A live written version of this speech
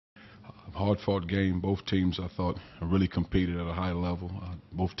hard-fought game. Both teams, I thought, really competed at a high level.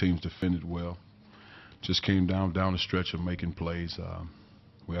 Both teams defended well. Just came down the stretch of making plays.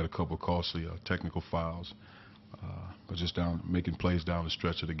 We had a couple of costly technical fouls, but just making plays down the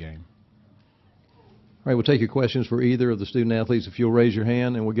stretch of the game. All right, we'll take your questions for either of the student athletes. If you'll raise your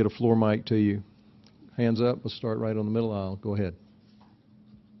hand, and we'll get a floor mic to you. Hands up. Let's start right on the middle aisle. Go ahead.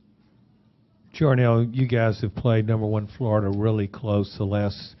 Jarnell, you guys have played #1 Florida really close the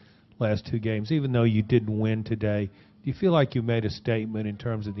last two games. Even though you didn't win today, do you feel like you made a statement in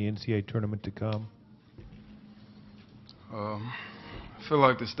terms of the NCAA tournament to come? I feel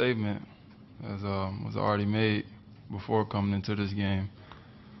like the statement was already made before coming into this game.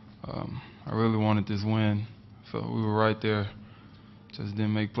 I really wanted this win. Felt we were right there. Just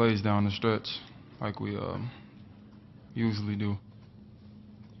didn't make plays down the stretch like we usually do.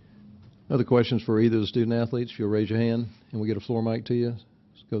 Other questions for either of the student athletes? If you'll raise your hand, and we'll get a floor mic to you.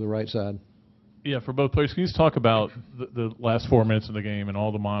 Let's go to the right side. Yeah, for both players, can you just talk about the last 4 minutes of the game and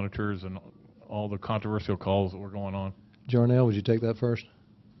all the monitors and all the controversial calls that were going on? Jarnell, would you take that first?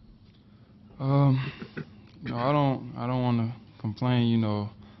 No, I don't want to complain. You know,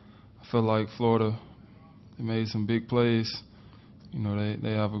 I feel like Florida, they made some big plays. You know,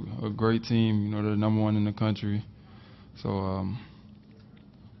 they have a great team. You know, they're #1 in the country. So,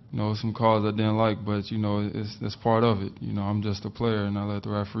 you know, some calls I didn't like, but you know, it's part of it. You know, I'm just a player, and I let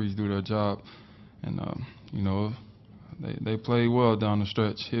the referees do their job. And you know, they played well down the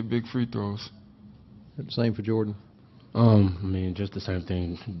stretch, hit big free throws. Same for Jordan. I mean, just the same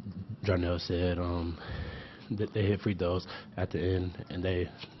thing Jarnell said. They hit free throws at the end, and they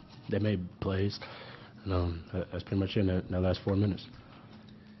made plays. And that's pretty much it in that last 4 minutes.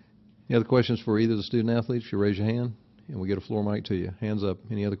 Any other questions for either of the student athletes? If you raise your hand, and we'll get a floor mic to you. Hands up.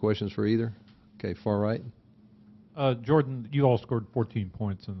 Any other questions for either? Okay, far right. Jordan, you all scored 14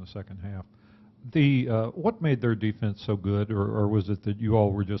 points in the second half. What made their defense so good, or was it that you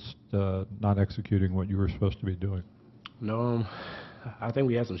all were just not executing what you were supposed to be doing? No, I think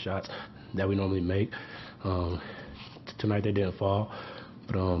we had some shots that we normally make. Tonight they didn't fall,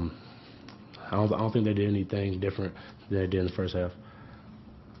 but I don't think they did anything different than they did in the first half.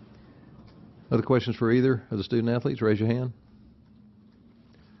 Other questions for either of the student athletes? Raise your hand.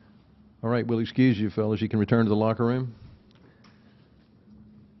 All right, we'll excuse you, fellas. You can return to the locker room.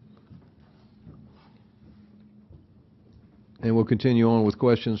 And we'll continue on with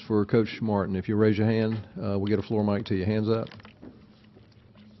questions for Coach Martin. If you raise your hand, we'll get a floor mic to you. Hands up.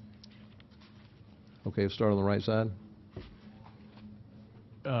 Okay, we'll start on the right side.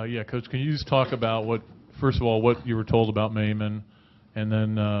 Yeah, Coach, can you just talk about first of all, what you were told about Mayman, and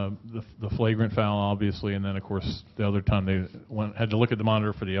then the flagrant foul, obviously, and then, of course, the other time they had to look at the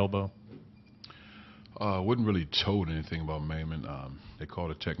monitor for the elbow? Wasn't really told anything about Mayman. They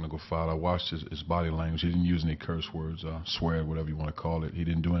called a technical foul. I watched his body language. He didn't use any curse words, swear, whatever you want to call it. He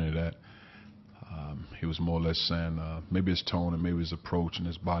didn't do any of that. He was more or less saying maybe his tone and maybe his approach and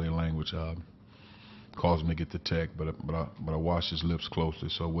his body language caused him to get the tech. But I watched his lips closely,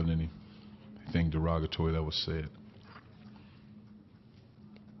 so it wasn't anything derogatory that was said.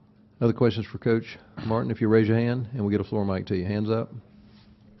 Other questions for Coach Martin? If you raise your hand, and we'll get a floor mic to you. Hands up.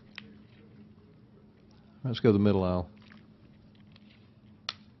 Let's go to the middle aisle.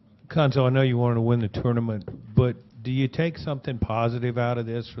 Conzo, I know you wanted to win the tournament, but do you take something positive out of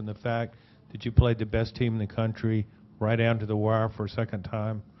this from the fact that you played the best team in the country right down to the wire for a second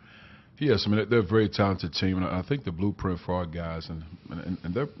time? Yes, I mean, they're a very talented team, and I think the blueprint for our guys, and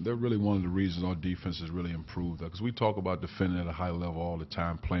they're really one of the reasons our defense has really improved. Because we talk about defending at a high level all the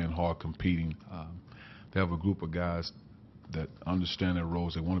time, playing hard, competing. They have a group of guys that understand their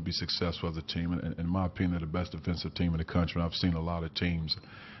roles. They want to be successful as a team, and in my opinion, they're the best defensive team in the country. And I've seen a lot of teams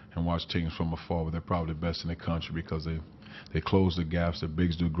and watched teams from afar, but they're probably the best in the country because they close the gaps. Their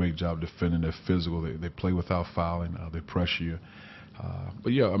bigs do a great job defending. They're physical. They play without fouling. They pressure you.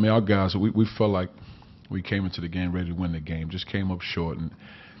 But yeah, I mean, our guys, we felt like we came into the game ready to win the game. Just came up short, and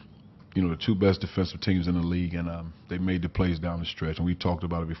you know, the two best defensive teams in the league, and they made the plays down the stretch. And we talked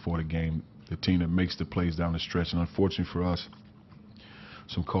about it before the game. The team that makes the plays down the stretch, and unfortunately for us,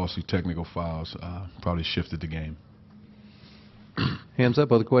 some costly technical fouls probably shifted the game. Hands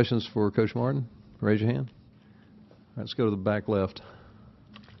up. Other questions for Coach Martin? Raise your hand. All right, let's go to the back left.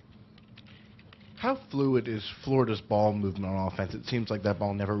 How fluid is Florida's ball movement on offense? It seems like that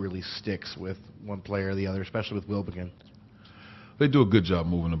ball never really sticks with one player or the other, especially with Wilbekin. They do a good job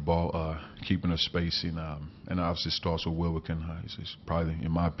moving the ball, keeping their spacing, and obviously starts with Wilbekin. He's probably, in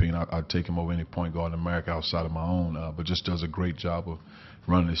my opinion, I'd take him over any point guard in America outside of my own, but just does a great job of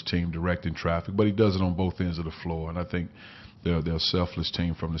running his team, directing traffic. But he does it on both ends of the floor, and I think they're a selfless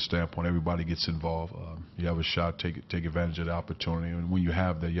team from the standpoint everybody gets involved. You have a shot, take advantage of the opportunity, and when you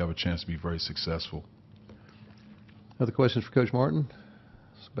have that, you have a chance to be very successful. Other questions for Coach Martin?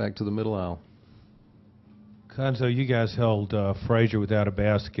 Let's back to the middle aisle. Conzo, you guys held Frazier without a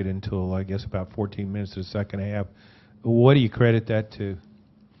basket until, I guess, about 14 minutes of the second half. What do you credit that to?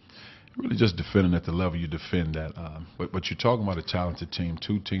 Really just defending at the level you defend at. But you're talking about a talented team,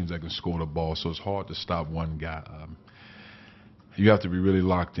 two teams that can score the ball, so it's hard to stop one guy. You have to be really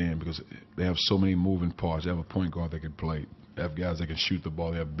locked in because they have so many moving parts. They have a point guard that can play. They have guys that can shoot the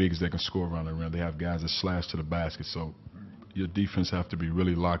ball. They have bigs that can score around the rim. They have guys that slash to the basket. So your defense have to be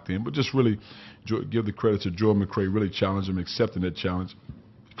really locked in. But just really give the credit to Jordan McRae, really challenging him, accepting that challenge,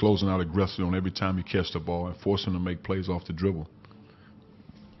 closing out aggressively on every time you catch the ball and forcing him to make plays off the dribble.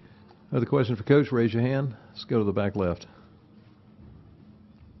 Other question for Coach? Raise your hand. Let's go to the back left.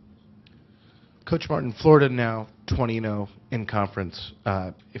 Coach Martin, Florida now 20-0 in conference,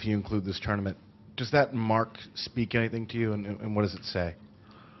 if you include this tournament. Does that mark speak anything to you, and what does it say?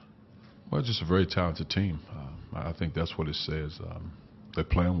 Well, it's just a very talented team. I think that's what it says. They're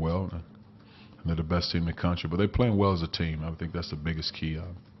playing well, and they're the best team in the country. But they're playing well as a team. I think that's the biggest key.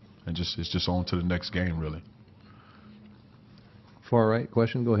 And it's just on to the next game, really. Far right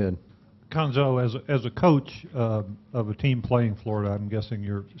question. Go ahead. Conzo, as a coach of a team playing Florida, I'm guessing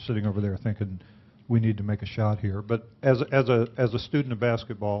you're sitting over there thinking we need to make a shot here. But as a student of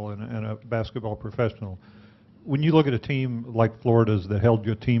basketball and a basketball professional, when you look at a team like Florida's that held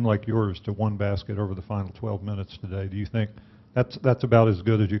a team like yours to one basket over the final 12 minutes today, do you think that's about as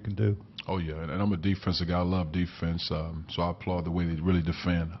good as you can do? Oh, yeah, and I'm a defensive guy. I love defense, so I applaud the way they really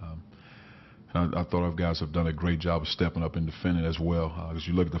defend. And I thought our guys have done a great job of stepping up and defending as well. As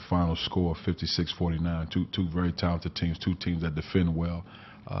you look at the final score, 56-49, two very talented teams, two teams that defend well.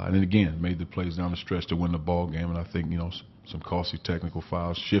 And then again, made the plays down the stretch to win the ball game. And I think, some costly technical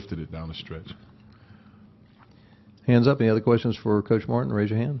fouls shifted it down the stretch. Hands up. Any other questions for Coach Martin?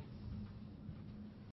 Raise your hand.